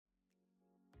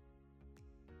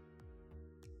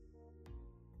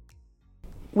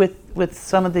with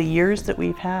some of the years that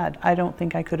we've had, I don't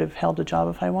think I could have held a job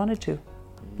if I wanted to,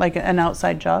 like an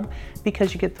outside job,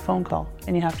 because you get the phone call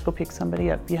and you have to go pick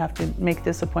somebody up. You have to make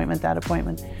this appointment, that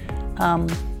appointment.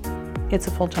 It's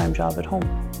a full-time job at home.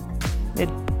 It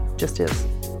just is. So,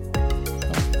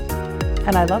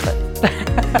 and I love it.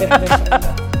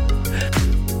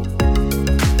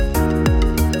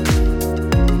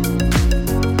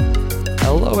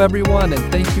 Hello everyone, and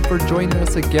thank you for joining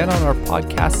us again on our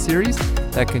podcast series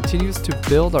that continues to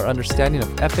build our understanding of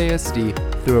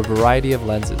FASD through a variety of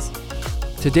lenses.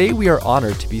 Today we are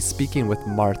honored to be speaking with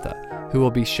Martha, who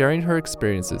will be sharing her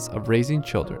experiences of raising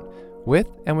children with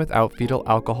and without fetal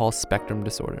alcohol spectrum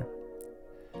disorder.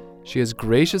 She has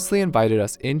graciously invited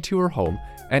us into her home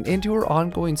and into her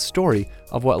ongoing story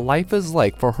of what life is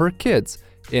like for her kids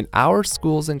in our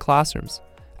schools and classrooms,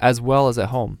 as well as at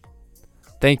home.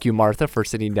 Thank you, Martha, for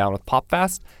sitting down with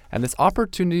PopFast and this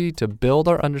opportunity to build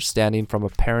our understanding from a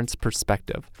parent's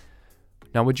perspective.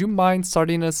 Now, would you mind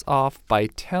starting us off by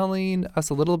telling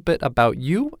us a little bit about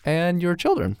you and your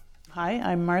children? Hi,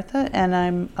 I'm Martha, and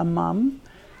I'm a mom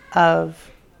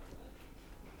of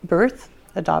birth,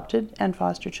 adopted, and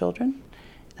foster children.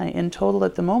 In total,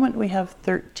 at the moment, we have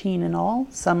 13 in all.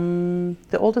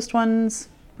 The oldest one's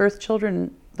birth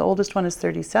children, the oldest one is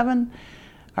 37.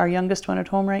 Our youngest one at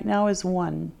home right now is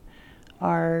 1.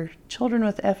 Our children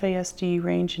with FASD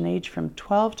range in age from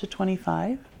 12 to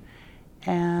 25,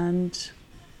 and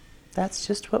that's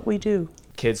just what we do.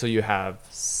 Kids, so you have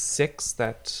 6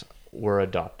 that were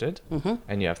adopted,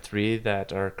 and you have 3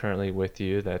 that are currently with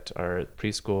you that are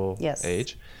preschool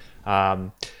age.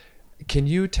 Can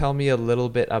you tell me a little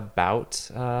bit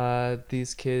about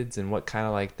these kids and what kind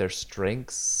of like their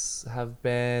strengths have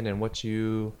been, and what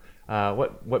you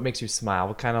what makes you smile?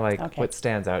 What kind of like what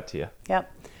stands out to you? Yep.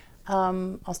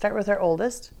 I'll start with our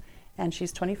oldest, and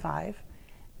she's 25,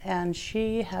 and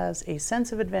she has a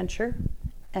sense of adventure,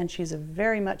 and she's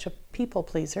very much a people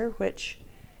pleaser, which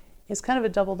is kind of a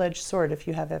double-edged sword if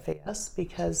you have FAS,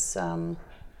 because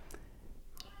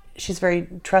she's very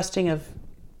trusting of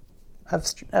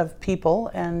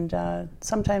people, and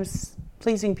sometimes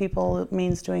pleasing people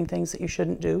means doing things that you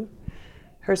shouldn't do.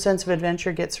 Her sense of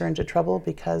adventure gets her into trouble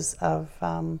because of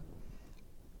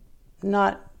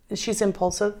she's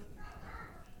impulsive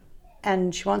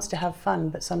and she wants to have fun,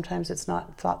 but sometimes it's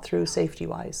not thought through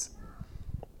safety-wise.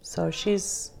 So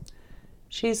she's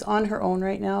on her own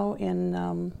right now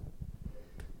in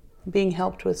being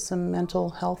helped with some mental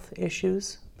health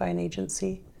issues by an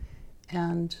agency,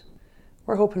 and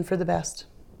we're hoping for the best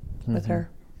with her.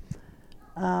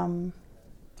 Our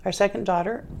second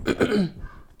daughter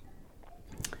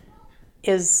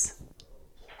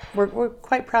we're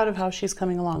quite proud of how she's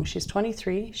coming along. She's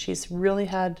 23. She's really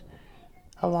had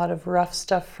a lot of rough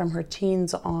stuff from her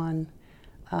teens on.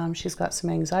 She's got some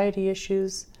anxiety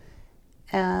issues,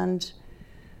 and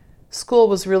school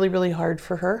was really, really hard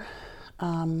for her.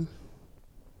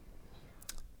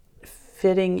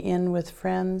 Fitting in with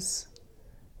friends.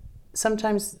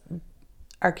 Sometimes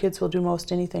our kids will do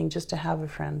most anything just to have a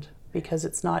friend, because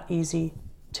it's not easy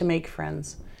to make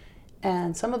friends.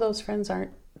 And some of those friends aren't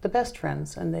the best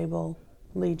friends, and they will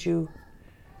lead you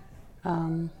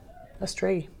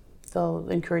astray. They'll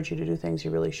encourage you to do things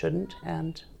you really shouldn't.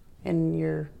 And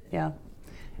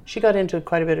she got into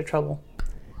quite a bit of trouble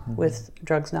with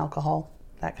drugs and alcohol,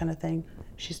 that kind of thing.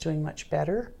 She's doing much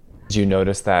better. Did you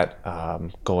notice that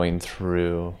going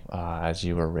through, as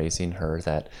you were raising her,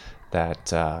 that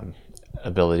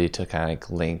ability to kind of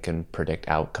link and predict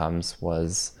outcomes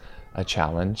was a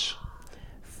challenge?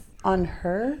 On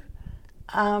her,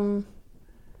 I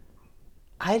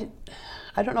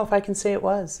don't know if I can say it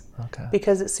was. Okay.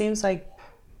 Because it seems like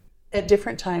at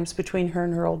different times between her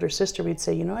and her older sister, we'd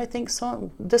say, I think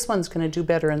this one's going to do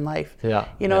better in life. Yeah.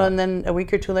 And then a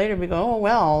week or two later we go, oh,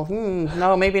 well,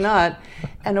 no, maybe not.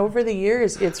 And over the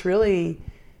years,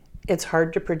 it's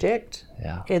hard to predict.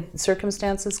 Yeah.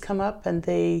 Circumstances come up and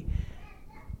they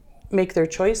make their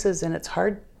choices, and it's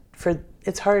hard.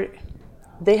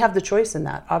 They have the choice in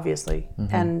that, obviously,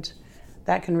 and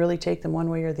that can really take them one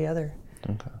way or the other.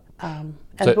 Okay.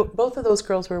 Both of those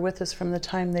girls were with us from the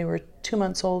time they were 2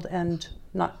 months old and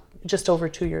not just over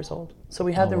 2 years old. So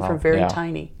we had them from very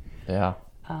tiny. Yeah.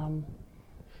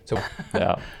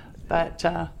 But.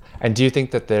 And do you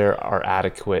think that there are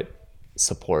adequate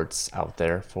supports out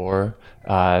there for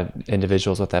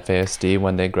individuals with FASD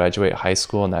when they graduate high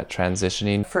school and that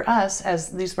transitioning? For us, as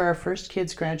these were our first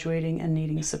kids graduating and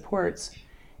needing supports,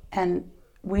 and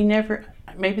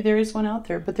maybe there is one out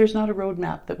there, but there's not a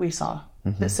roadmap that we saw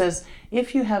that says,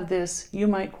 if you have this, you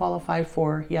might qualify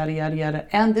for yada, yada, yada,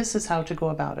 and this is how to go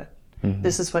about it.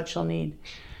 This is what you'll need.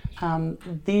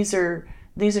 These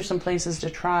are some places to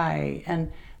try.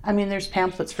 And I mean, there's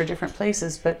pamphlets for different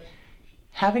places, but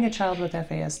having a child with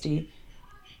FASD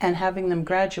and having them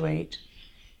graduate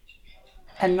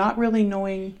and not really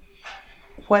knowing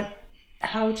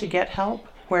how to get help,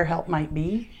 where help might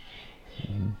be,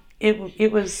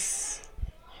 it was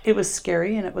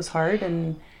scary and it was hard,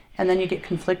 and then you get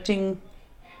conflicting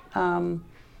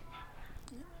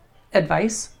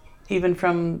advice, even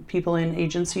from people in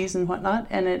agencies and whatnot,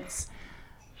 and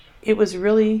it was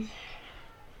really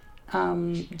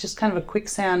just kind of a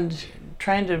quicksand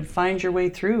trying to find your way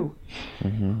through.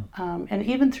 And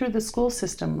even through the school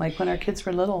system, like when our kids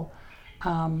were little,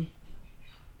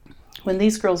 when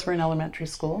these girls were in elementary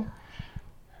school,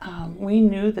 we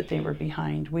knew that they were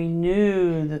behind. We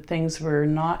knew that things were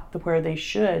not where they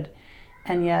should,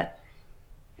 and yet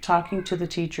talking to the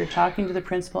teacher, talking to the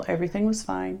principal, everything was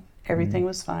fine. Everything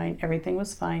was fine. Everything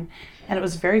was fine. And it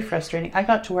was very frustrating. I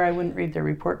got to where I wouldn't read their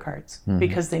report cards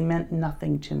because they meant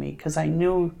nothing to me, because I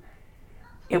knew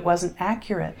it wasn't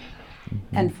accurate.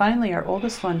 And finally, our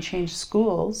oldest one changed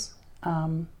schools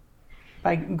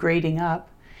by grading up.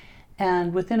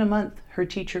 And within a month, her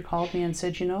teacher called me and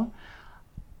said,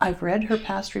 I've read her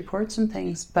past reports and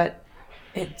things, but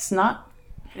they're not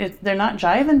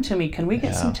jiving to me. Can we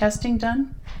get some testing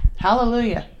done?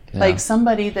 Hallelujah. Yeah. Like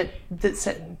somebody that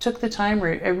took the time,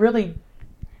 or really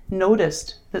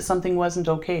noticed that something wasn't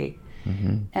okay.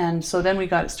 And so then we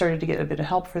started to get a bit of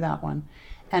help for that one.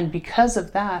 And because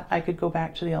of that, I could go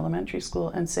back to the elementary school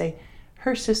and say,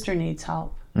 her sister needs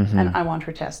help, and I want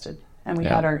her tested. And we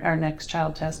got our next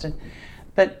child tested.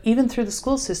 But even through the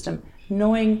school system,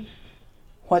 knowing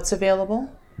what's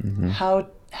available, how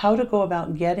to go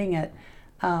about getting it,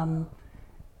 and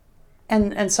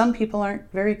some people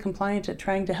aren't very compliant at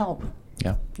trying to help.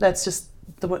 Yeah, that's just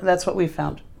that's what we've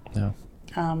found. Yeah.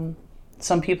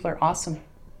 Some people are awesome.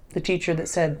 The teacher that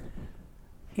said,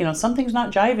 something's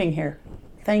not jiving here.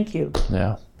 Thank you.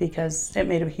 Yeah. Because it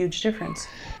made a huge difference.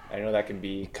 I know that can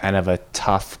be kind of a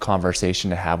tough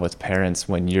conversation to have with parents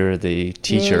when you're the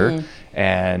teacher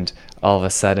and all of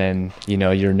a sudden,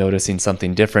 you're noticing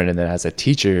something different. And then as a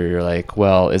teacher, you're like,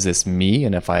 well, is this me?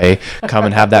 And if I come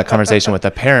and have that conversation with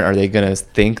a parent, are they going to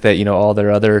think that, all their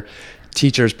other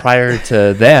teachers prior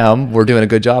to them were doing a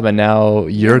good job, and now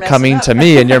you're coming to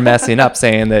me and you're messing up,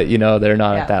 saying that, they're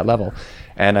not at that level.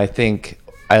 And I think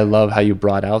I love how you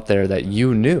brought out there that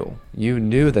you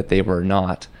knew that they were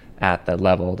not at the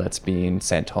level that's being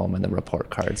sent home in the report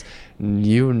cards.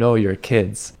 Your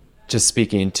kids. Just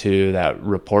speaking to that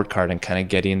report card and kind of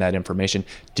getting that information,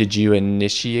 did you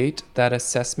initiate that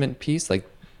assessment piece? Like,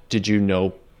 did you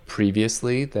know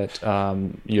previously that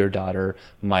your daughter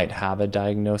might have a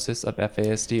diagnosis of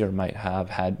FASD or might have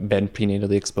been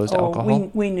prenatally exposed to alcohol?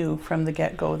 We knew from the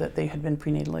get-go that they had been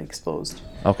prenatally exposed.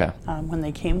 Okay. When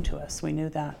they came to us, we knew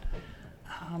that.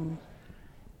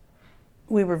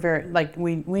 We were very,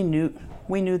 we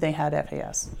knew they had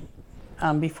FAS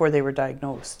before they were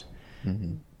diagnosed.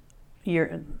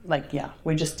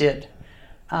 We just did.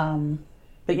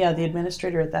 But yeah, the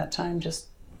administrator at that time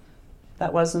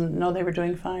they were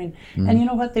doing fine. And you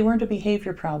know what? They weren't a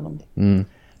behavior problem,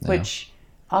 which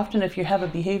often if you have a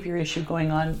behavior issue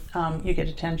going on, you get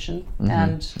attention.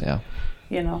 And,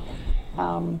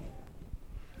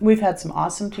 we've had some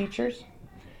awesome teachers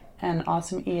and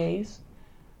awesome EAs.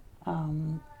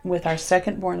 With our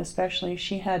second born especially,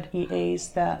 she had EAs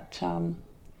that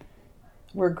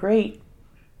were great.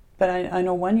 But I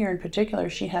know one year in particular,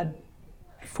 she had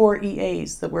 4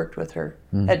 EAs that worked with her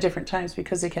at different times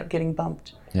because they kept getting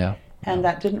bumped. Yeah. And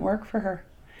that didn't work for her.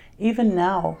 Even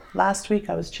now, last week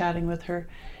I was chatting with her,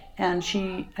 and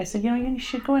I said, you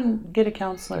should go and get a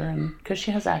counselor, because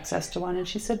she has access to one. And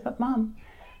she said, but Mom,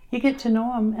 you get to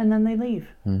know them and then they leave.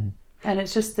 And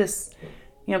it's just this,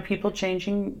 people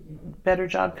changing, better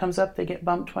job comes up, they get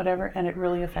bumped, whatever, and it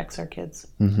really affects our kids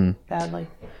badly.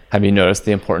 Have you noticed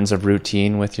the importance of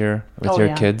routine with your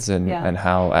kids and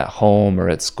how at home or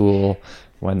at school,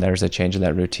 when there's a change in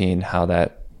that routine, how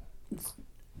that...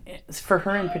 For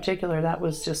her in particular, that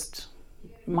was just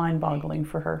mind-boggling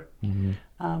for her.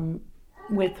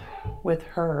 With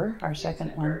her, our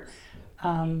second one,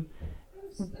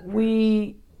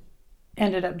 we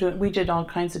ended up we did all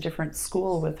kinds of different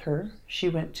school with her. She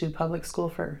went to public school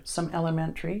for some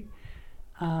elementary.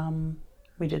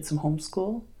 We did some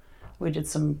homeschool. We did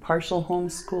some partial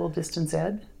homeschool distance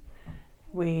ed.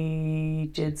 We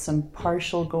did some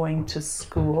partial going to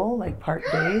school, like part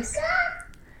days.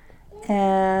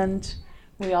 And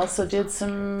we also did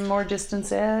some more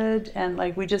distance ed, and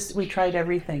we tried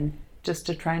everything just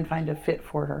to try and find a fit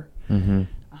for her.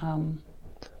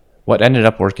 what ended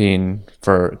up working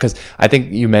because I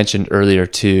think you mentioned earlier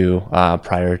too,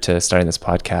 prior to starting this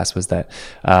podcast, was that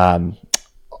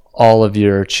all of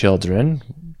your children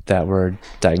that were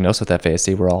diagnosed with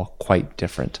FASD were all quite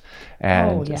different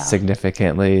and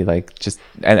significantly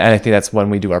and I think that's when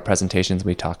we do our presentations,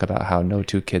 we talk about how no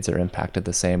two kids are impacted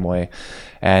the same way.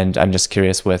 And I'm just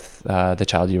curious with the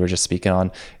child you were just speaking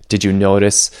on, did you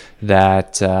notice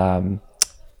that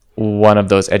one of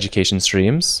those education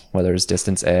streams, whether it's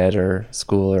distance ed or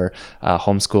school or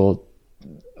homeschool,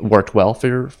 worked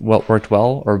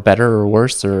well or better or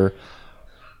worse? Or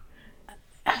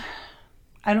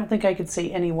I don't think I could say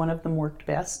any one of them worked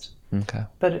best. Okay.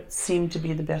 But it seemed to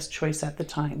be the best choice at the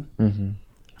time.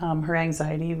 Mm-hmm. Her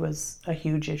anxiety was a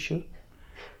huge issue.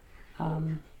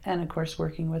 And of course,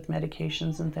 working with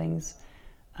medications and things,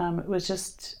 it was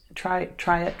just try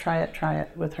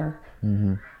it with her.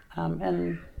 Mm-hmm.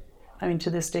 And I mean, to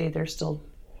this day, they're still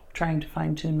trying to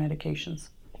fine-tune medications.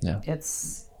 Yeah.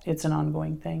 It's an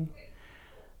ongoing thing.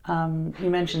 You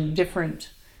mentioned different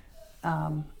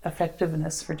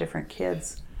effectiveness for different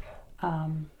kids.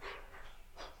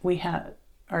 We had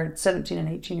our 17 and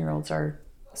 18-year-olds are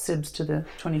sibs to the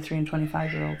 23 and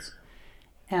 25-year-olds.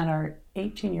 And our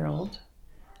 18-year-old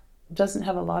doesn't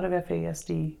have a lot of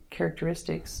FASD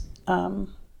characteristics,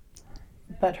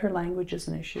 but her language is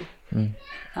an issue.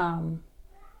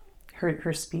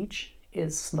 Her speech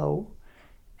is slow,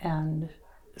 and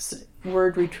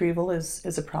word retrieval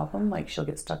is a problem. Like, she'll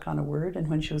get stuck on a word, and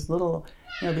when she was little,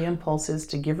 the impulse is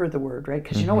to give her the word, right?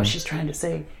 Because you know what she's trying to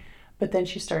say. But then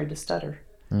she started to stutter,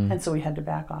 and so we had to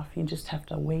back off. You just have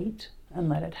to wait and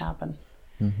let it happen.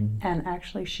 And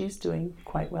actually, she's doing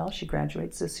quite well. She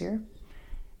graduates this year,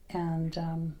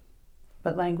 and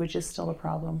but language is still a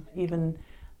problem. Even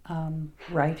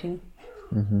writing.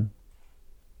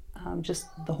 Just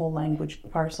the whole language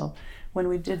parcel. When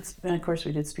we did, and of course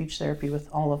we did speech therapy with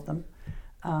all of them,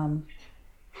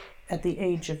 at the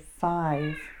age of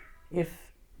 5, if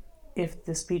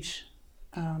the speech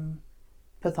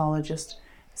pathologist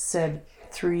said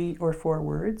 3 or 4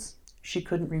 words, she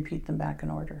couldn't repeat them back in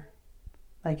order.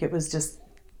 Like, it was just,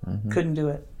 couldn't do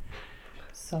it.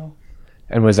 So.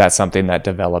 And was that something that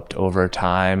developed over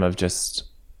time of just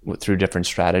through different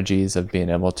strategies of being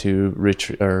able to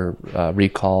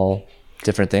recall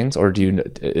different things, or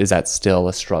is that still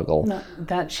a struggle? No,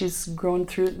 that she's grown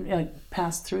through,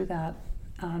 passed through that.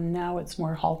 Now it's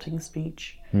more halting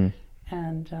speech,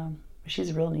 and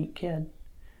she's a real neat kid,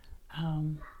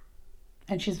 and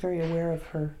she's very aware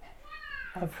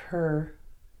of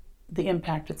the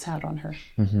impact it's had on her,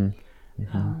 and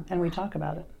we talk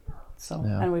about it. So,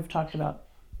 and we've talked about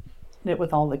it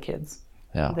with all the kids.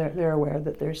 Yeah. They're aware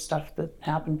that there's stuff that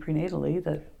happened prenatally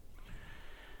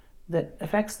that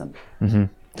affects them. And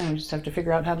we just have to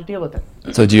figure out how to deal with it.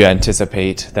 So do you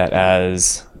anticipate that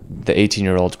as the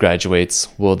 18-year-old graduates,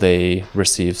 will they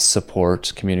receive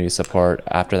support, community support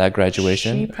after that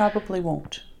graduation? She probably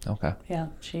won't. Okay. Yeah,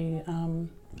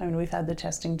 we've had the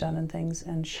testing done and things,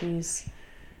 and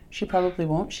she probably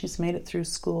won't. She's made it through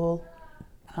school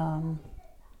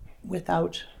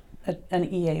without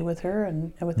an EA with her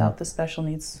and without the special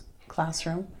needs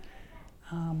classroom.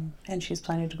 And she's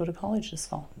planning to go to college this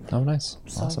fall. Oh, nice.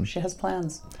 So awesome. She has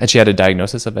plans. And she had a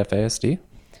diagnosis of FASD?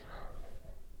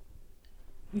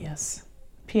 Yes.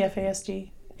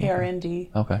 PFASD, ARND.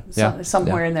 Okay.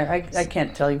 Somewhere in there. I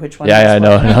can't tell you which one. Yeah,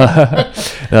 no,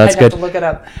 that's I'd good. have to look it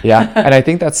up. Yeah, and I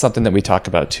think that's something that we talk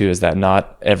about too, is that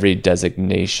not every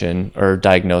designation or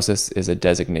diagnosis is a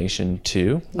designation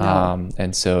too. No.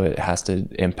 And so it has to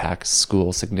impact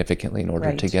school significantly in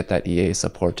order to get that EA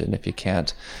support. And if you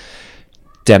can't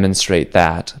demonstrate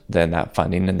that, then that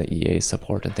funding and the EA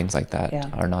support and things like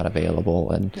that are not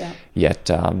available. And yet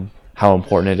how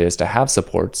important it is to have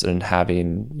supports and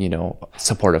having,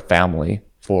 supportive family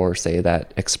for, say,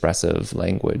 that expressive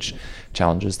language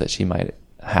challenges that she might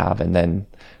have, and then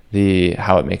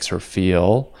how it makes her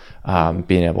feel,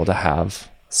 being able to have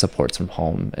supports from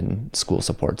home and school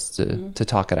supports to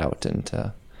talk it out and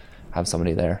to have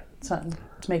somebody there. To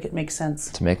make it make sense.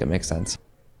 To make it make sense.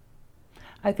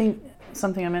 I think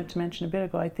something I meant to mention a bit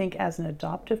ago, I think as an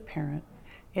adoptive parent,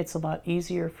 it's a lot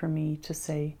easier for me to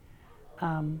say,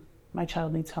 my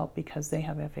child needs help because they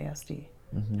have FASD.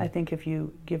 I think if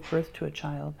you give birth to a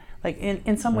child, like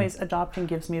in some ways, adopting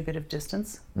gives me a bit of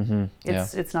distance.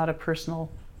 It's not a personal,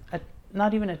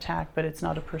 not even attack, but it's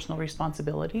not a personal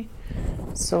responsibility.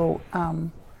 So,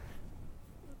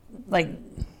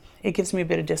 it gives me a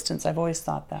bit of distance. I've always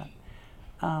thought that.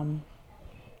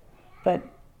 But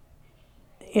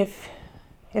if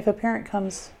a parent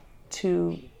comes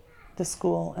to the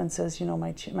school and says,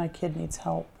 my kid needs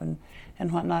help and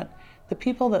whatnot, the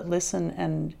people that listen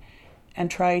and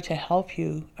try to help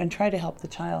you and try to help the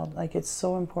child, like, it's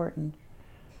so important.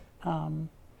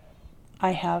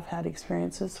 I have had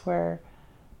experiences where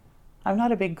I'm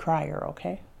not a big crier,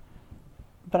 okay?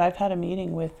 But I've had a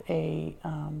meeting with a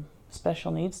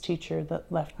special needs teacher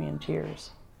that left me in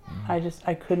tears.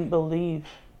 I couldn't believe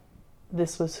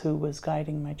this was who was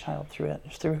guiding my child through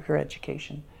her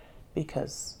education,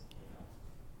 because,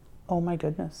 oh my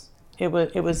goodness, it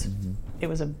was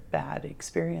a bad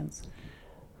experience.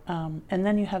 And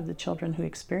then you have the children who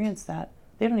experience that.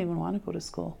 They don't even want to go to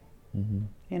school,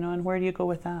 you know, and where do you go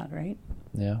with that, right?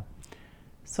 Yeah.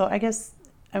 So I guess,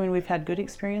 I mean, we've had good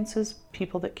experiences.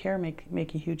 People that care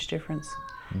make a huge difference.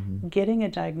 Getting a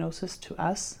diagnosis to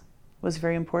us was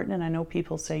very important. And I know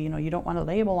people say, you know, you don't want a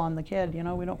label on the kid, you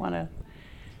know, we don't want to.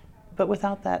 But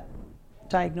without that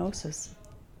diagnosis,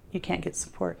 you can't get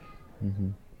support.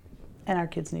 And our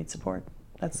kids need support.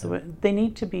 That's the way they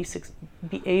need to be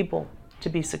able to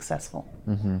be successful.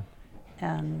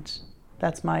 And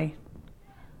that's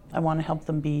I want to help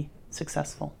them be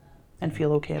successful and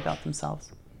feel okay about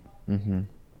themselves.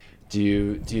 Do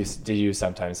you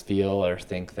sometimes feel or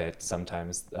think that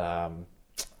sometimes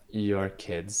your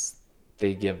kids,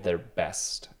 they give their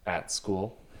best at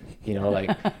school? You know,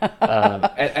 like,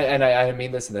 and I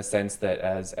mean this in the sense that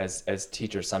as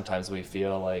teachers, sometimes we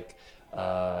feel like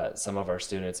some of our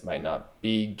students might not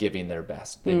be giving their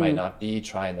best. They might not be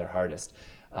trying their hardest.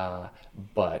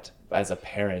 But as a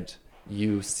parent,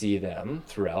 you see them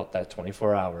throughout that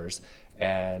 24 hours,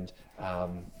 and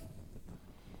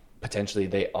potentially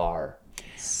they are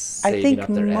saving up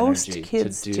their energy to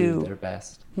do their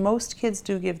best. Most kids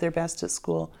do give their best at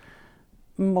school.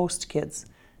 Most kids.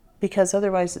 Because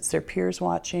otherwise it's their peers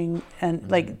watching, and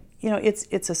like, you know,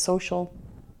 it's a social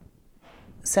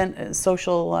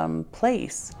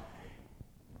place,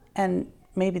 and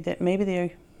maybe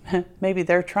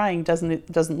they're trying,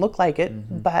 doesn't look like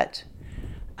it, but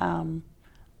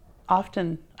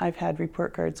often I've had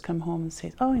report cards come home and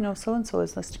say, oh, you know, so and so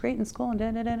is this great in school, and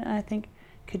and I think,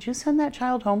 could you send that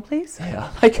child home, please?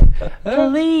 Yeah. Like,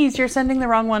 please, you're sending the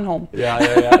wrong one home.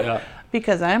 Yeah.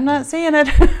 Because I'm not seeing it.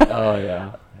 Oh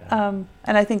yeah.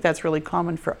 And I think that's really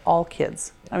common for all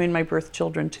kids. I mean, my birth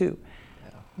children too.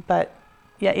 Yeah. But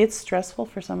yeah, it's stressful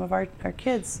for some of our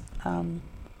kids.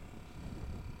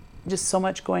 Just so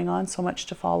much going on, so much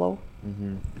to follow.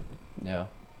 Yeah.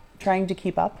 Trying to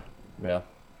keep up. Yeah.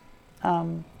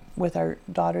 With our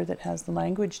daughter that has the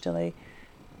language delay,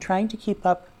 trying to keep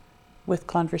up with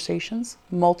conversations,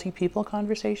 multi-people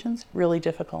conversations, really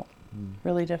difficult.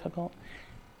 Really difficult.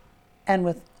 And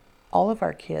with all of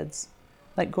our kids,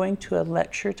 like going to a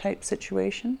lecture type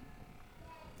situation,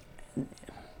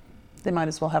 they might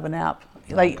as well have a nap.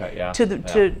 Like, okay, yeah.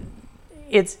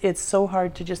 It's so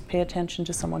hard to just pay attention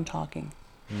to someone talking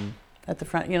at the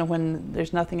front. You know, when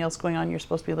there's nothing else going on, you're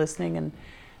supposed to be listening, and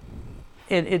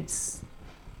it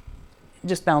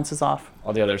just bounces off.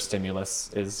 All the other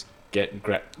stimulus is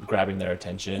grabbing their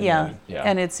attention. Yeah,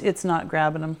 and it's not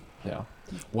grabbing them. Yeah.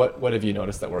 What have you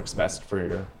noticed that works best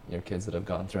for your kids that have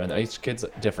gone through? And each kid's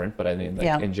different, but I mean,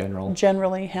 like, in general.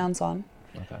 Generally, hands-on.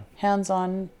 Okay.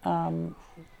 Hands-on,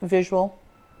 visual.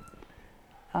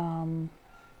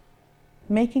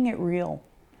 Making it real.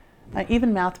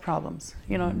 Even math problems.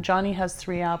 You know, Johnny has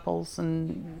 3 apples,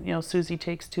 and, you know, Susie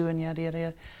takes 2, and yada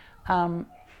yada yada.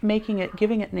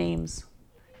 Giving it names.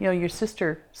 You know, your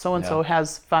sister so and so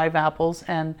has 5 apples,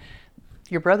 and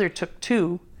your brother took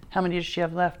 2. How many does she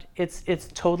have left? It's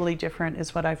totally different,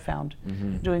 is what I've found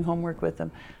doing homework with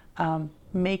them.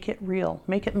 Make it real.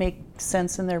 Make it make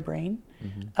sense in their brain.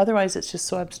 Otherwise, it's just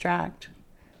so abstract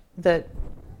that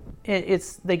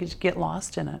they just get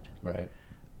lost in it. Right.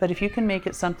 But if you can make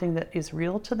it something that is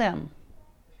real to them,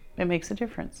 it makes a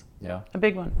difference. Yeah. A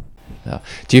big one. Yeah.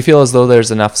 Do you feel as though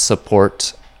there's enough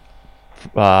support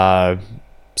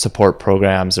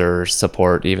programs or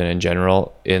support even in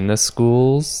general in the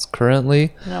schools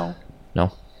currently? No.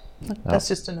 That's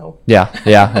just a no. Yeah.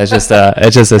 It's just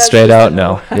a straight out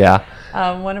no. Yeah.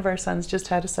 One of our sons just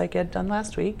had a psych ed done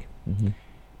last week,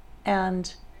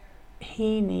 and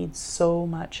he needs so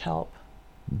much help,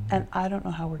 and I don't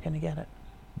know how we're going to get it.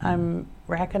 I'm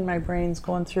racking my brains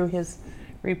going through his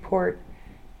report,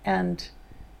 and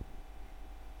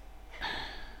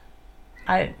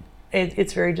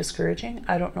it's very discouraging.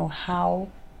 I don't know how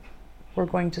we're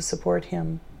going to support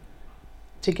him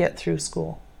to get through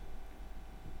school.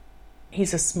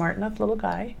 He's a smart enough little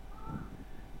guy,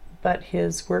 but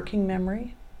his working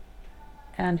memory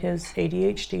and his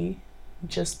ADHD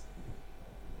just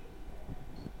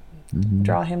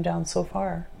draw him down so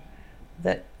far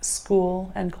that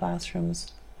school and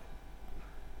classrooms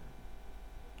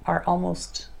are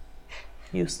almost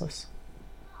useless.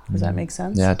 Does that make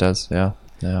sense? Yeah, it does. Yeah.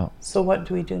 Yeah. So what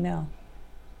do we do now?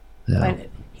 Yeah. And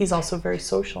he's also very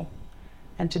social,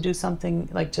 and to do something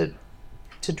like to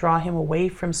draw him away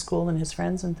from school and his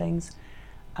friends and things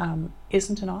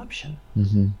isn't an option.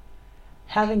 Mm-hmm.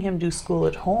 Having him do school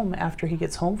at home after he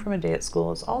gets home from a day at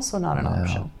school is also not an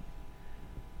option.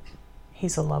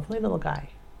 He's a lovely little guy.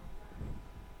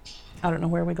 I don't know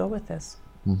where we go with this.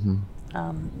 Mm-hmm.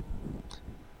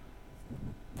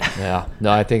 Yeah.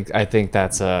 No, I think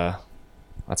that's a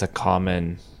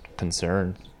common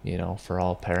concern, for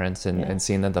all parents, and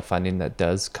seeing that the funding that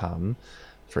does come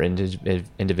for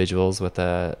individuals with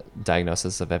a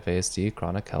diagnosis of FASD,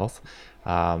 chronic health,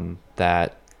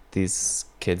 that these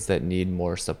kids that need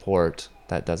more support,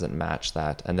 that doesn't match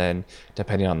that. And then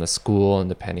depending on the school and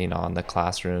depending on the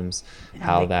classrooms,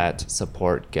 how that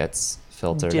support gets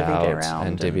filtered out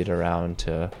and divvied around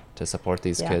to support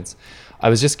these kids. I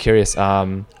was just curious,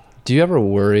 do you ever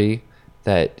worry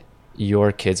that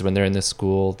your kids, when they're in the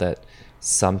school, that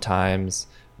sometimes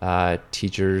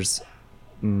teachers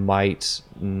might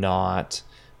not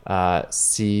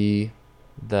see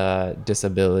the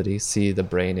disability, see the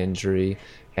brain injury,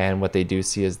 and what they do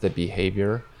see is the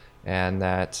behavior? And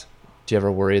that, do you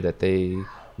ever worry that they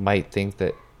might think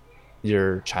that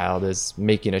your child is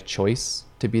making a choice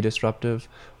to be disruptive,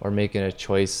 or making a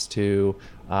choice to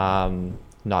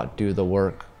not do the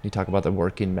work? You talk about the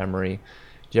working memory.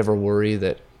 Do you ever worry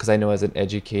that, because I know as an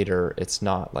educator, it's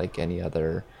not like any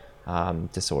other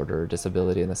disorder or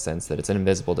disability in the sense that it's an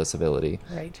invisible disability.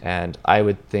 Right. And I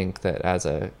would think that as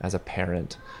a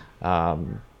parent,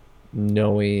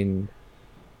 knowing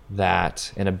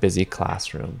that in a busy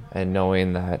classroom, and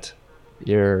knowing that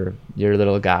your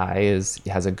little guy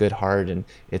has a good heart, and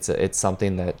it's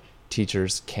something that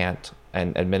teachers can't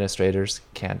and administrators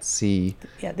can't see.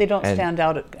 Yeah, they don't stand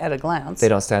out at a glance. They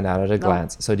don't stand out at a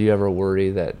glance. So do you ever worry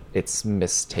that it's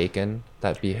mistaken,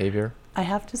 that behavior? I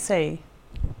have to say,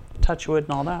 touch wood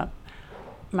and all that,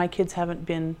 my kids haven't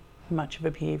been much of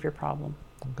a behavior problem.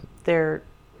 Okay. They're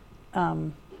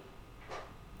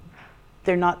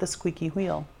not the squeaky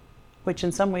wheel, which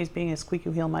in some ways being a squeaky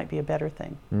wheel might be a better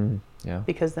thing. Yeah.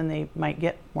 Because then they might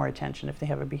get more attention if they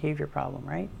have a behavior problem,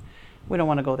 right? We don't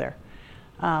want to go there.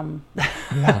 No,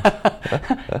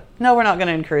 we're not going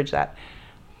to encourage that.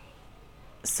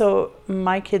 So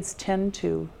my kids tend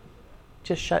to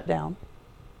just shut down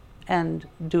and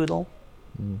doodle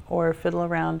or fiddle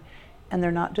around, and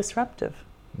they're not disruptive.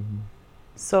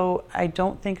 So I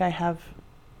don't think I have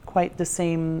quite the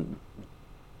same,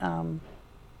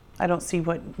 I don't see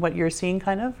what you're seeing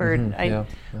kind of, or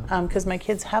because my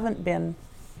kids haven't been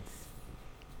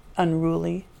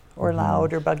unruly or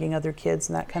loud or bugging other kids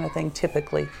and that kind of thing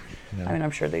typically. I mean,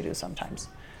 I'm sure they do sometimes,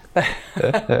 but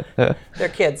they're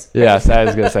kids. Yes, I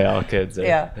was going to say all kids.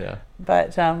 Yeah.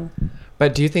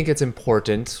 But do you think it's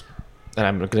important, and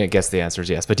I'm going to guess the answer is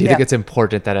yes, but do you think it's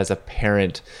important that as a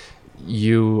parent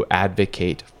you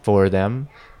advocate for them,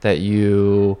 that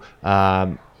you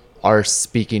are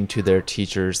speaking to their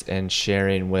teachers and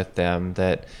sharing with them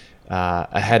that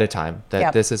ahead of time,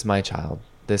 that this is my child,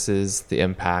 this is the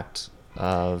impact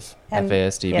of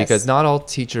FASD? Because not all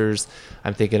teachers,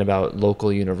 I'm thinking about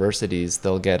local universities,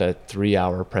 they'll get a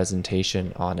 3-hour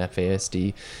presentation on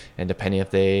FASD, and depending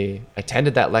if they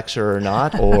attended that lecture or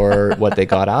not, or what they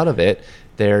got out of it,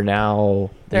 they're now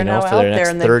for the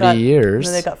next 30 years.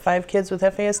 They've got 5 kids with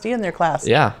FASD in their class.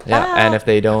 And if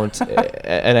they don't,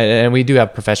 and we do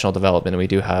have professional development, and we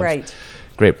do have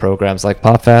great programs like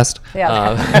PopFest.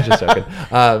 Just joking.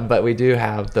 But we do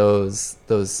have those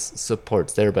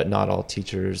supports there, but not all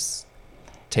teachers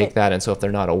take that. And so if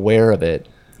they're not aware of it,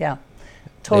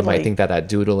 they might think that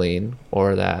doodling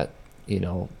or that,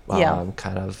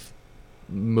 kind of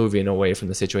moving away from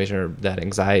the situation or that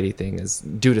anxiety thing is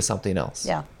due to something else.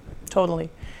 Yeah, totally.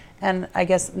 And I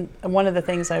guess one of the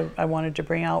things I wanted to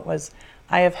bring out was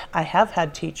I have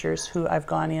had teachers who I've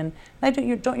gone in, and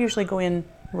I don't usually go in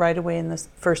right away in the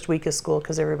first week of school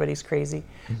because everybody's crazy.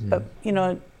 But,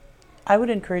 I would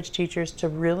encourage teachers to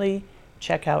really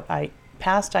check out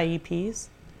past IEPs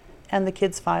and the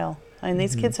kids' file. I mean,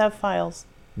 these kids have files.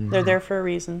 They're there for a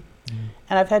reason.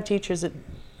 And I've had teachers that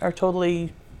are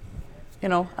totally,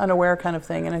 unaware kind of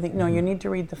thing. And I think, no, you need to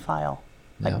read the file.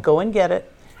 Like, go and get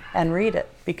it and read it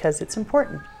because it's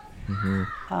important.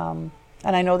 And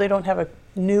I know they don't have a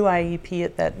new IEP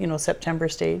at that, September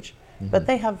stage, but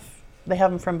they have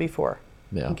them from before.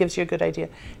 It gives you a good idea.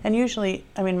 And usually,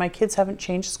 I mean, my kids haven't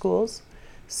changed schools,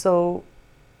 so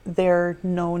they're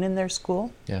known in their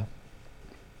school.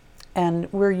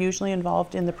 And we're usually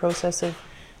involved in the process of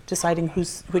deciding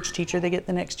which teacher they get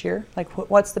the next year, like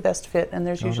what's the best fit, and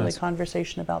there's usually nice.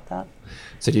 conversation about that.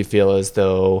 So do you feel as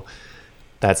though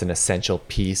that's an essential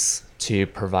piece to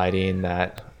providing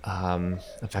that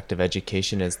effective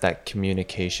education, is that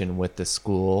communication with the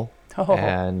school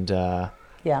and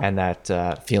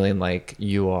that feeling like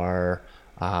you are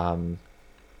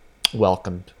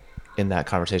welcomed in that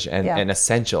conversation and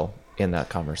essential in that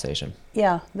conversation?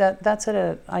 Yeah, that's at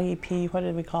a IEP, what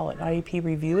did we call it? IEP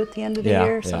review at the end of the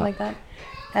year, or something like that.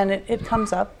 And it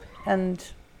comes up, and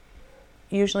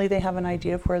usually they have an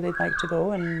idea of where they'd like to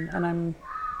go, and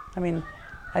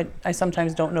I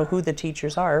sometimes don't know who the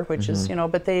teachers are, which is,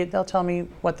 but they'll tell me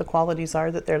what the qualities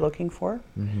are that they're looking for.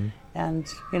 And,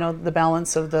 the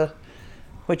balance of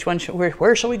which one,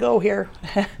 where shall we go here?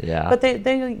 Yeah. But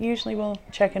they usually will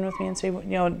check in with me and say,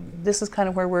 this is kind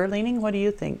of where we're leaning. What do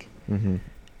you think?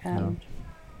 And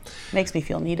makes me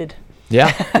feel needed.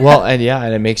 Yeah. Well, and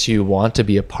it makes you want to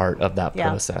be a part of that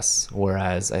process.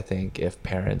 Whereas I think if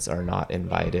parents are not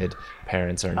invited,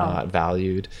 parents are not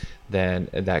valued, then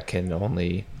that can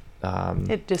only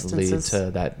it lead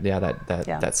to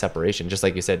that separation. Just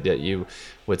like you said, that you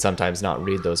would sometimes not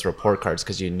read those report cards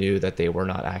because you knew that they were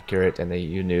not accurate, and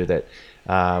you knew that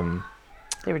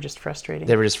they were just frustrating.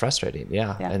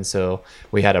 Yeah. And so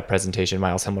we had a presentation,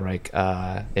 Miles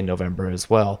Himmelreich, in November as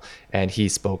well, and he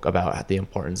spoke about the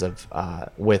importance of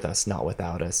with us, not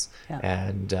without us,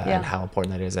 and how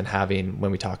important that is. And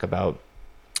when we talk about,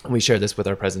 we share this with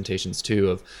our presentations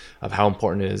too, of how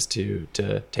important it is to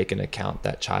take into account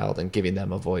that child and giving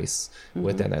them a voice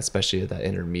within, especially that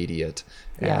intermediate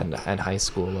and high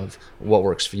school, of what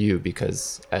works for you,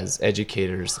 because as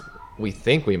educators, we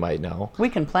think we might know. We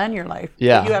can plan your life.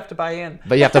 Yeah. But you have to buy in.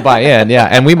 But you have to buy in,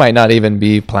 and we might not even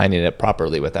be planning it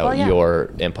properly without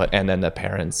your input, and then the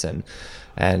parents so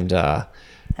IEPs,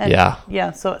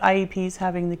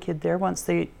 having the kid there once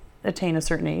they attain a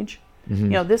certain age.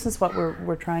 This is what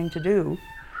we're trying to do,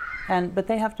 but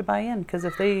they have to buy in, because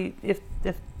if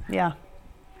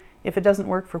it doesn't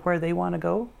work for where they want to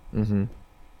go,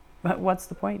 what's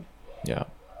the point? Yeah.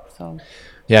 So.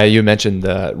 Yeah, you mentioned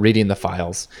reading the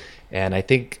files, and I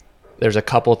think there's a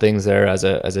couple things there as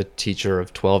a teacher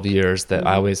of 12 years that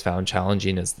I always found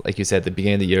challenging. Is, like you said, the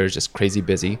beginning of the year is just crazy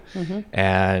busy,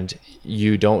 and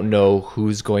you don't know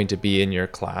who's going to be in your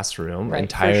classroom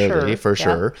entirely for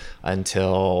sure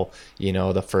until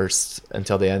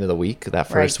until the end of the week, that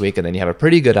first week, and then you have a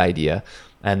pretty good idea.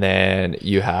 And then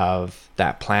you have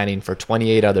that planning for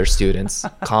 28 other students,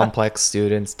 complex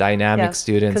students, dynamic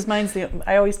students. Because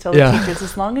I always tell the teachers,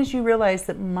 as long as you realize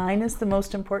that mine is the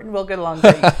most important, we'll get along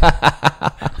great.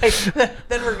 Then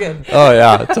we're good. Oh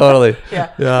yeah, totally.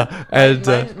 Yeah.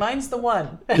 And mine's the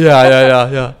one.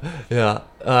 Yeah.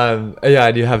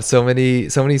 And you have so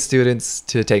many students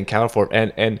to take account for,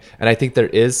 and I think there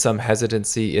is some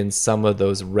hesitancy in some of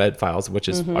those red files, which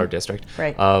is our district,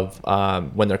 of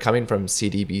when they're coming from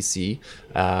CDBC,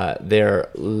 they're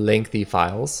lengthy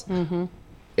files.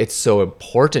 It's so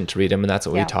important to read them, and that's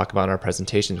what we talk about in our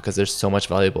presentation, because there's so much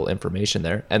valuable information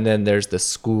there. And then there's the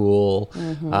school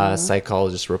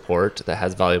psychologist report that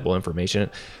has valuable information,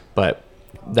 but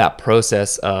that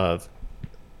process of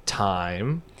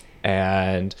time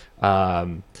and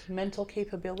mental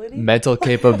capability,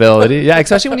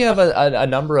 especially when you have a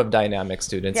number of dynamic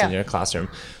students in your classroom.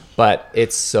 But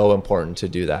it's so important to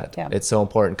do that. It's so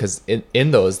important, because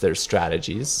in those, there's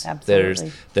strategies. There's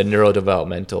the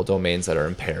neurodevelopmental domains that are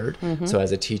impaired. So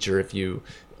as a teacher, if you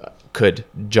could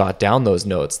jot down those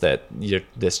notes that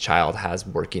this child has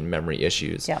working memory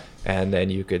issues, and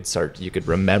then you could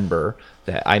remember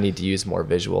that I need to use more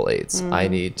visual aids. I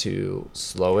need to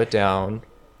slow it down.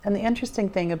 And the interesting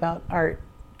thing about our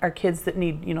kids that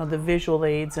need, the visual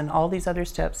aids and all these other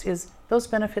steps, is those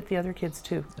benefit the other kids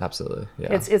too. Absolutely.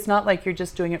 Yeah. It's not like you're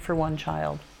just doing it for one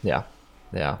child. Yeah.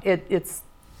 It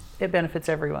benefits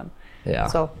everyone. Yeah.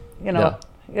 So,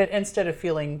 instead of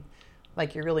feeling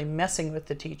like you're really messing with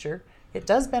the teacher, it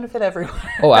does benefit everyone.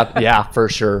 Yeah, for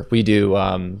sure. We do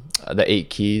the 8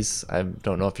 keys. I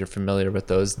don't know if you're familiar with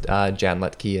those, Jan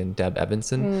Letke and Deb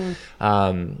Evanson.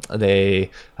 They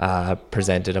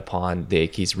presented upon the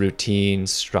 8 keys: routine,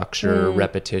 structure,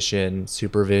 repetition,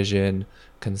 supervision,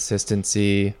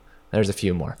 consistency. There's a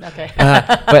few more. Okay.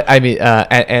 But I mean,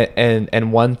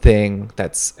 and one thing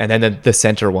and then the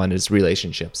center one is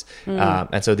relationships.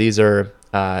 And so these are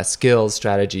skills,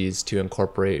 strategies to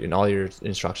incorporate in all your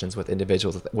instructions with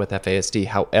individuals with FASD.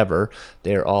 However,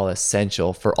 they're all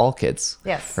essential for all kids.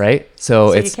 Yes. Right?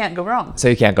 So you can't go wrong.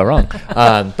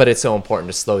 But it's so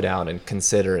important to slow down and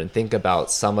consider and think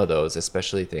about some of those,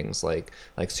 especially things like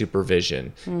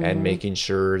supervision and making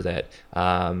sure that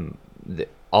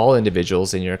all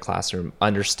individuals in your classroom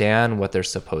understand what they're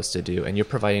supposed to do, and you're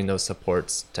providing those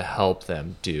supports to help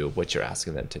them do what you're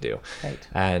asking them to do. Right.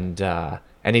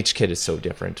 And each kid is so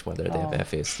different, whether they have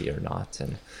FASD or not.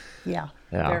 And yeah,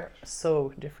 they're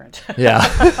so different. Yeah.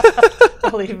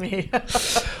 Believe me.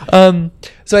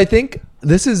 So I think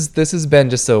this has been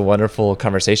just a wonderful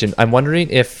conversation. I'm wondering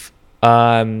if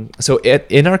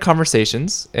in our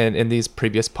conversations and in these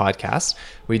previous podcasts,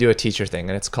 we do a teacher thing,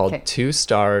 and it's called 2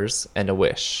 stars and a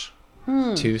wish.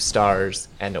 2 stars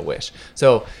and a wish.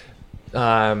 So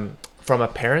from a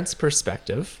parent's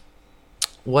perspective,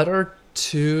 what are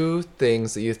 2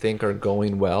 things that you think are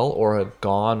going well or have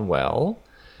gone well?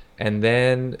 And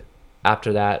then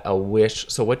after that, a wish.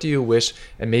 So what do you wish?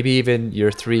 And maybe even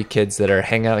your 3 kids that are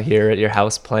hanging out here at your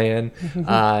house playing,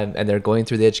 and they're going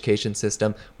through the education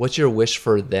system. What's your wish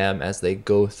for them as they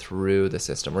go through the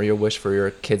system, or your wish for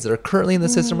your kids that are currently in the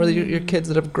system, or your kids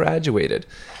that have graduated?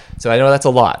 So I know that's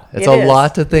a lot. It's a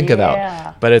lot to think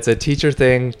about, but it's a teacher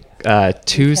thing.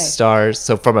 2 stars.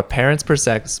 So from a parent's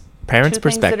perspective, 2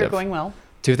 things that are going well.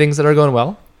 2 things that are going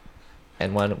well,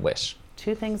 and 1 wish.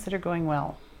 2 things that are going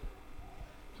well.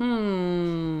 I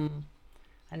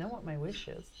know what my wish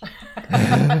is.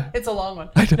 It's a long one.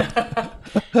 2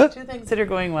 things that are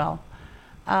going well.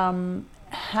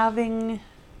 Having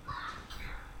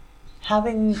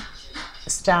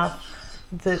staff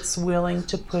that's willing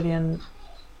to put in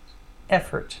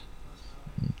effort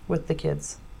with the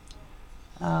kids.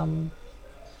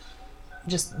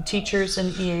 Just teachers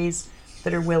and EAs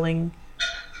that are willing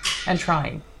and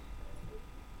trying.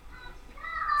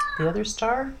 The other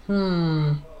star?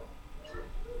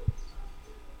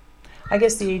 I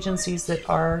guess the agencies that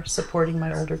are supporting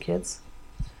my older kids.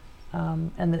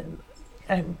 And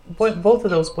both of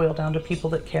those boil down to people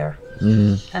that care.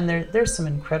 And there's some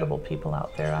incredible people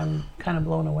out there. I'm kind of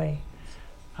blown away.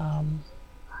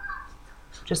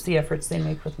 Just the efforts they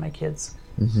make with my kids.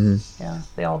 Yeah,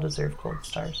 they all deserve gold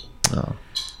stars.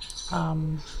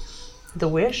 The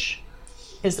wish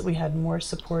is that we had more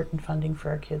support and funding for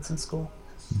our kids in school.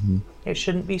 It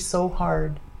shouldn't be so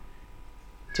hard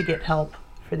to get help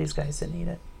for these guys that need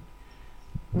it.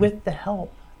 With the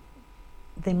help,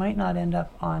 they might not end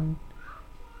up on,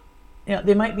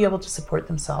 they might be able to support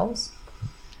themselves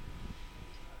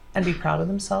and be proud of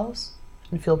themselves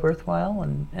and feel worthwhile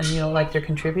and like they're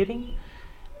contributing.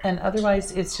 And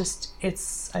otherwise,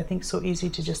 it's I think so easy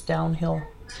to just downhill.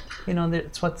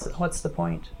 It's what's the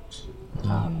point?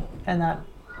 And that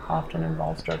often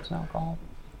involves drugs and alcohol.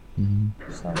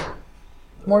 So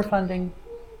more funding,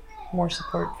 more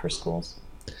support for schools.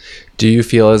 Do you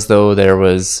feel as though there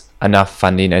was enough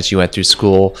funding as you went through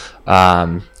school,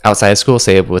 outside of school,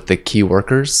 say with the Key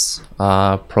Workers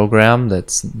program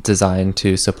that's designed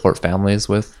to support families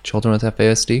with children with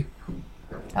FASD?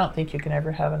 I don't think you can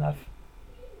ever have enough.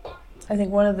 I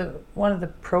think one of the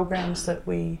programs that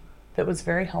was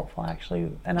very helpful,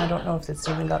 actually, and I don't know if it's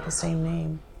even got the same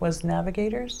name, was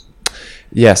Navigators.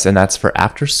 Yes, and that's for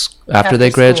after they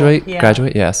graduate. Yeah.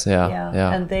 Graduate, yes,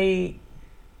 yeah. And they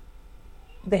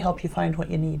help you find what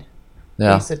you need,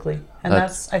 basically. And I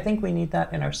think we need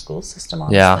that in our school system,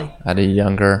 honestly. Yeah, at a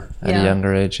younger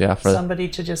age, for somebody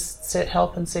to just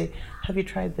help and say, have you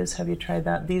tried this? Have you tried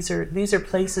that? These are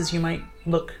places you might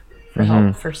look for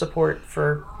help, for support,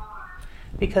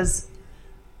 because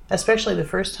especially the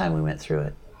first time we went through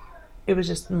it, it was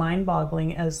just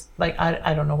mind-boggling as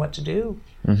I don't know what to do.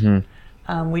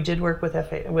 We did work with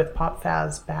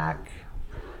PopFaz back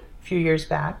a few years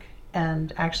back,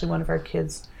 and actually one of our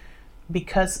kids,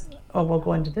 because we'll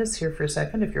go into this here for a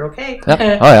second if you're okay. Yep.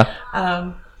 Oh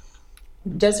yeah.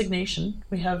 Designation.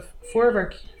 We have four of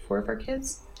our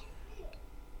kids.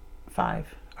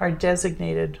 5 are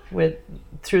designated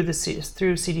through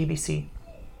CDBC.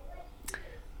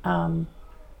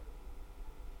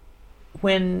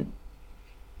 When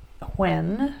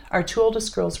our 2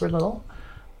 oldest girls were little,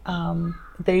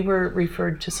 they were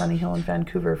referred to Sunny Hill in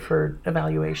Vancouver for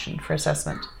evaluation, for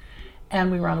assessment,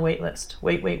 and we were on a wait list.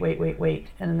 Wait,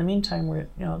 and in the meantime, we're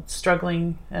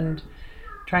struggling and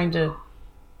trying to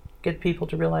get people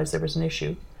to realize there was an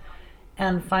issue.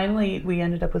 And finally, we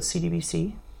ended up with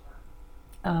CDBC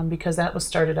because that was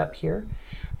started up here.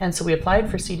 And so we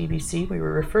applied for CDBC, we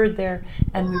were referred there,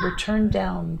 and we were turned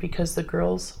down because the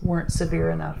girls weren't severe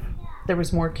enough. There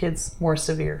was more kids more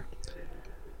severe.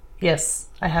 Yes,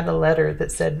 I had a letter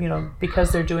that said,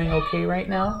 because they're doing okay right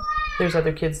now, there's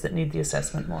other kids that need the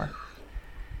assessment more.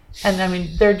 And I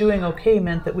mean, they're doing okay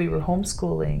meant that we were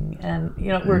homeschooling and,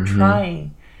 we're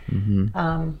trying.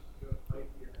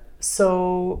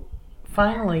 So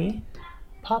finally,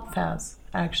 PopFaz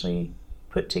actually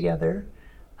put together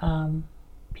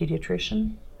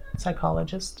pediatrician,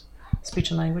 psychologist,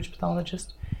 speech and language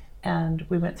pathologist, and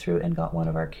we went through and got one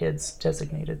of our kids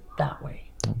designated that way.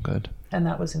 Oh, good. And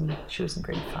that was she was in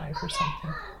grade 5 or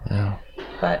something. Yeah.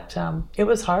 But it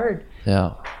was hard.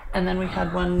 Yeah. And then we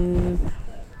had one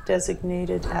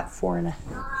designated at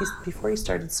 4.5, before he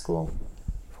started school,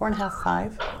 4.5,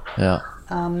 5. Yeah.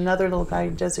 Another little guy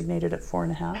designated at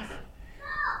 4.5.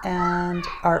 And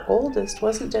our oldest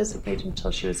wasn't designated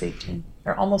until she was 18,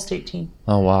 or almost 18.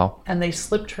 Oh, wow. And they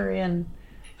slipped her in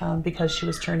because she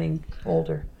was turning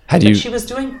older. She was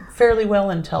doing fairly well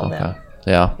until then.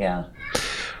 Yeah. Yeah.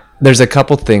 There's a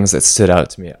couple things that stood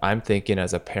out to me. I'm thinking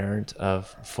as a parent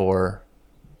of 4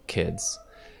 kids,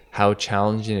 how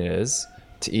challenging it is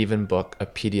to even book a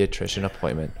pediatrician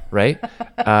appointment, right?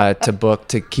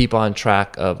 To keep on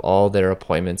track of all their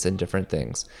appointments and different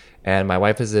things. And my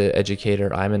wife is an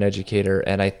educator, I'm an educator,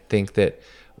 and I think that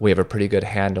we have a pretty good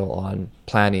handle on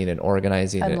planning and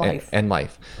organizing and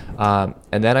life.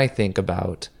 And then I think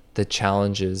about the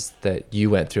challenges that you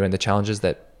went through and the challenges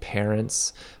that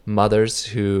parents, mothers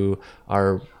who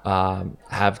are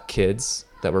have kids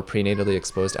that were prenatally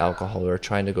exposed to alcohol or are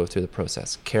trying to go through the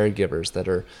process, caregivers that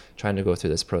are trying to go through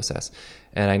this process.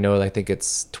 And I think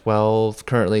it's 12,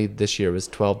 currently this year was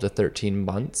 12 to 13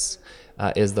 months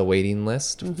is the waiting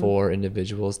list for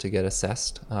individuals to get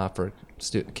assessed, for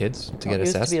kids to get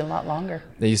assessed. It used to be a lot longer.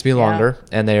 They used to be longer,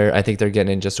 and I think they're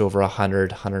getting just over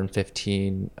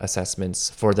 115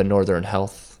 assessments for the Northern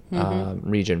Health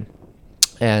region,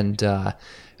 and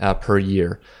per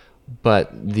year.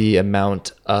 But the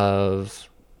amount of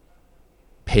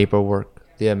paperwork,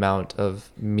 the amount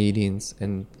of meetings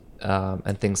and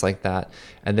things like that,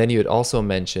 and then you had also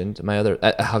mentioned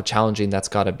how challenging that's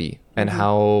got to be, and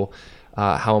how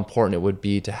important it would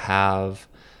be to have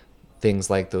things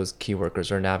like those key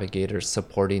workers or navigators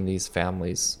supporting these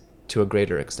families to a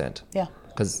greater extent. Yeah.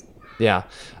 Because,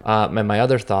 my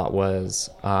other thought was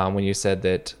when you said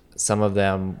that some of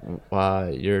them,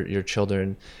 your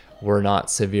children, were not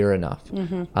severe enough.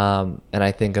 And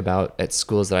I think about at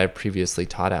schools that I previously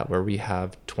taught at, where we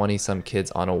have 20-some kids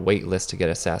on a wait list to get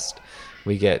assessed.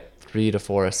 We get 3 to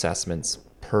 4 assessments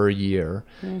per year,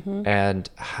 and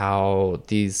how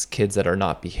these kids that are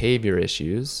not behavior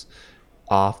issues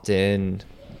often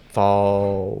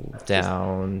fall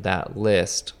down that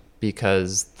list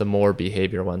because the more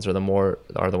behavior ones are the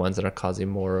ones that are causing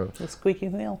more of the squeaky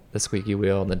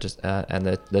wheel and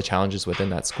the challenges within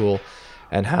that school,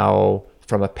 and how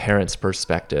from a parent's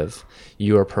perspective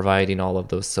you are providing all of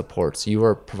those supports, you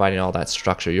are providing all that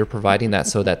structure, you're providing that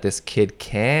so that this kid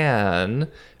can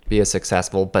be as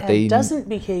successful, but they doesn't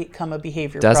become a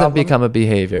behavior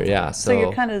problem. So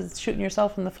you're kind of shooting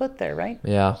yourself in the foot there, right?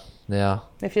 Yeah.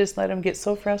 If you just let them get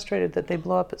so frustrated that they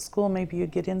blow up at school, maybe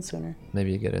you'd get in sooner. Yeah.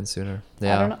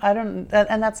 I don't know.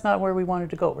 And that's not where we wanted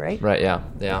to go, right? Right. Yeah.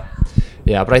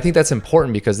 But I think that's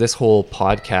important because this whole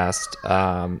podcast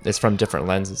is from different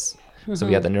lenses. So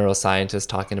we had the neuroscientists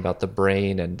talking about the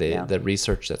brain and the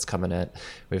research that's coming in.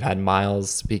 We've had Miles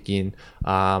speaking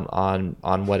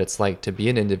on what it's like to be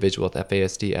an individual with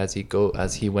FASD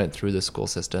as he went through the school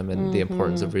system, and the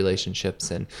importance of relationships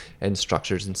and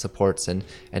structures and supports, and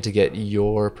to get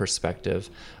your perspective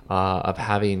of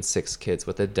having 6 kids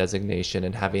with a designation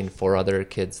and having 4 other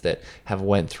kids that have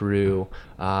went through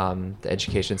the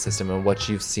education system, and what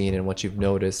you've seen and what you've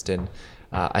noticed, and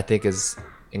I think is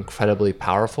incredibly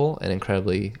powerful and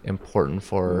incredibly important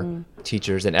for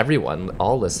teachers and everyone,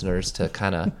 all listeners, to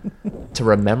kind of to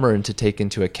remember and to take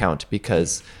into account,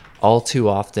 because all too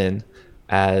often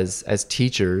as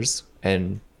teachers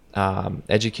and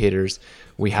educators,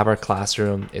 we have our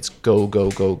classroom, it's go,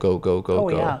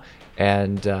 yeah.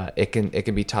 And it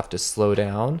can be tough to slow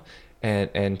down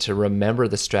and to remember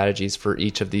the strategies for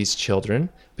each of these children,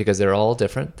 because they're all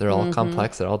different, they're all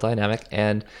complex, they're all dynamic,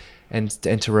 and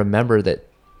to remember that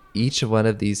each one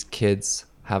of these kids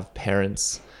have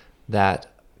parents that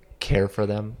care for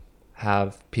them,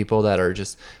 have people that are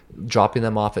just dropping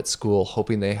them off at school,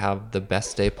 hoping they have the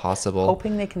best day possible,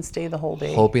 hoping they can stay the whole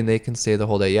day.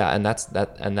 Yeah, and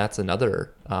that's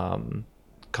another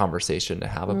conversation to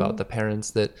have about the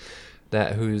parents that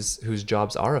whose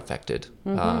jobs are affected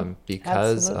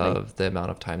because of the amount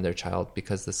of time their child,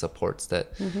 because the supports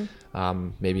that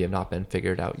maybe have not been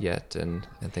figured out yet, and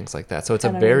things like that. So it's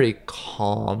very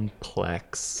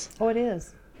complex. Oh, it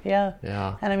is. Yeah.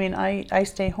 And I mean, I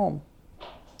stay home,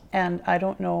 and I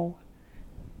don't know,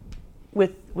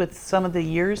 with some of the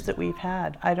years that we've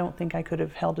had, I don't think I could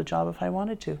have held a job if I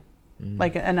wanted to.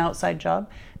 Like an outside job,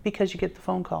 because you get the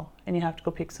phone call and you have to go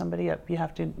pick somebody up. You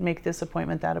have to make this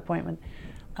appointment, that appointment.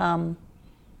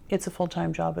 It's a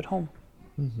full-time job at home.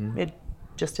 It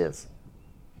just is.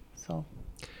 So.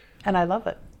 And I love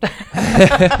it.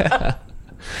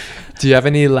 Do you have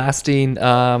any lasting,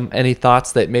 any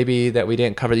thoughts that maybe that we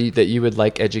didn't cover that you would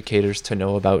like educators to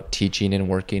know about teaching and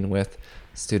working with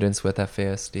students with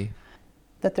FASD?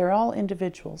 That they're all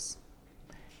individuals.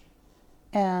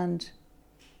 And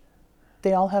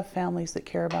they all have families that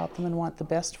care about them and want the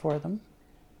best for them.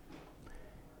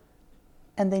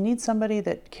 And they need somebody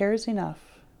that cares enough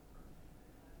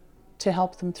to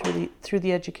help them through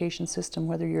the education system,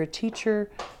 whether you're a teacher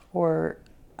or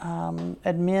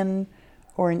admin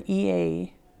or an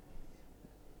EA,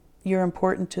 you're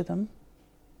important to them.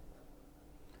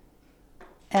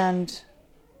 And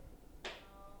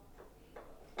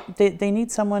they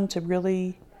need someone to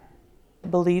really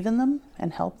believe in them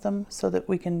and help them so that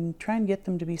we can try and get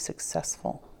them to be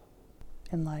successful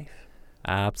in life.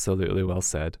 Absolutely well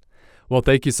said. Well,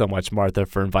 thank you so much, Martha,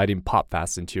 for inviting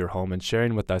PopFast into your home and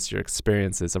sharing with us your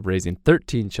experiences of raising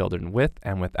 13 children with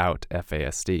and without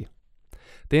FASD.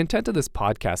 The intent of this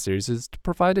podcast series is to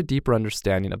provide a deeper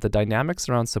understanding of the dynamics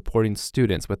around supporting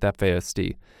students with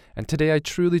FASD. And today I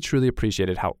truly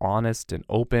appreciated how honest and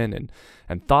open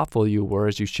and thoughtful you were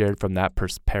as you shared from that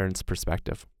parent's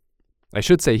perspective. I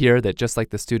should say here that just like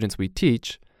the students we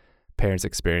teach, parents'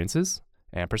 experiences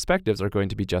and perspectives are going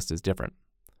to be just as different.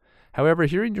 However,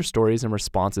 hearing your stories and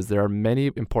responses, there are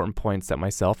many important points that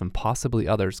myself and possibly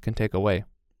others can take away.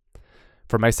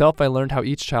 For myself, I learned how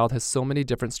each child has so many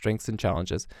different strengths and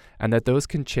challenges, and that those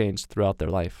can change throughout their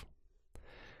life.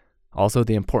 Also,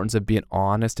 the importance of being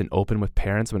honest and open with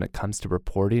parents when it comes to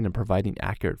reporting and providing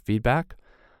accurate feedback.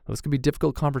 Those can be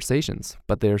difficult conversations,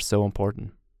 but they are so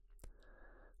important.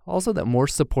 Also, that more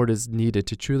support is needed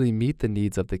to truly meet the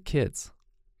needs of the kids.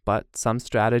 But some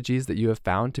strategies that you have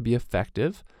found to be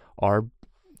effective are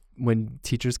when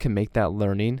teachers can make that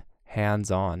learning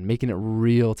hands-on, making it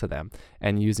real to them,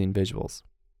 and using visuals.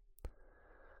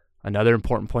 Another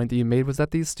important point that you made was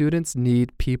that these students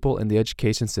need people in the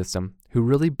education system who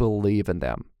really believe in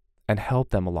them and help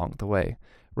them along the way,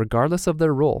 regardless of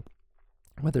their role.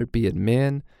 Whether it be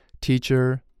admin,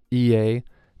 teacher, EA,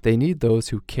 they need those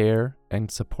who care and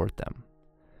support them.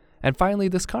 And finally,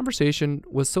 this conversation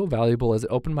was so valuable as it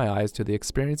opened my eyes to the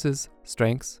experiences,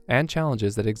 strengths, and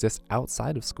challenges that exist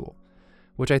outside of school,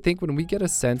 which I think when we get a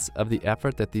sense of the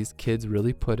effort that these kids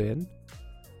really put in,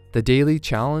 the daily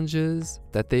challenges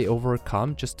that they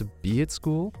overcome just to be at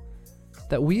school,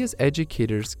 that we as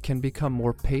educators can become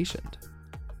more patient,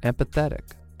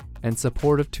 empathetic, and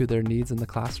supportive to their needs in the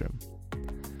classroom.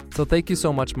 So thank you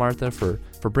so much, Martha, for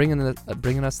bringing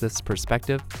us this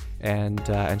perspective and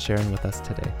sharing with us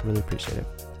today. Really appreciate it.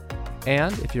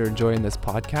 And if you're enjoying this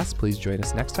podcast, please join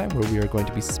us next time where we are going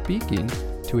to be speaking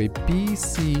to a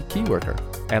BC key worker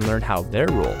and learn how their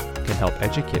role can help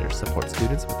educators support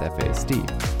students with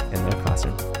FASD in their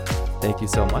classroom. Thank you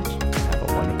so much.